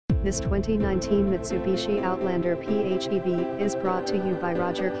This 2019 Mitsubishi Outlander PHEV is brought to you by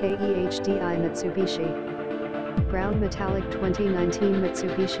Roger KEHDI Mitsubishi. Brown Metallic 2019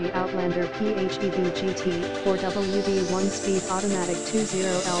 Mitsubishi Outlander PHEV GT 4WD 1-speed automatic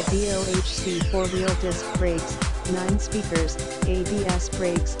 20LDOHC 4-wheel disc brakes, 9 speakers, ABS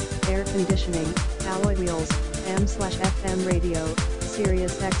brakes, air conditioning, alloy wheels, AM/FM radio,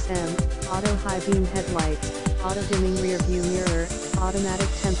 Sirius XM, auto high beam headlights, auto dimming rear view mirror, automatic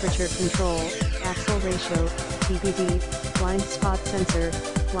temperature control, axle ratio, TBD, blind spot sensor,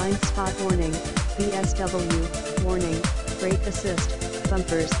 blind spot warning, BSW, warning, brake assist,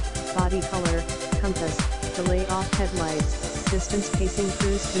 bumpers, body color, compass, delay off headlights, distance pacing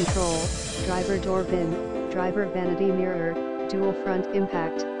cruise control, driver door bin, driver vanity mirror, dual front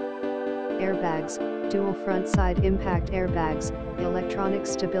impact airbags, dual front side impact airbags, electronic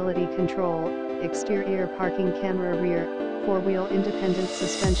stability control, exterior parking camera rear, 4-wheel independent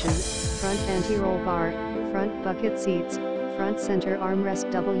suspension, front anti-roll bar, front bucket seats, front center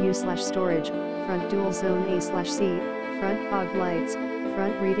armrest W/storage, front dual zone A/C, front fog lights,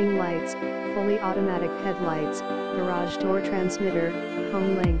 front reading lights, fully automatic headlights, garage door transmitter,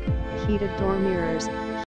 home link, heated door mirrors,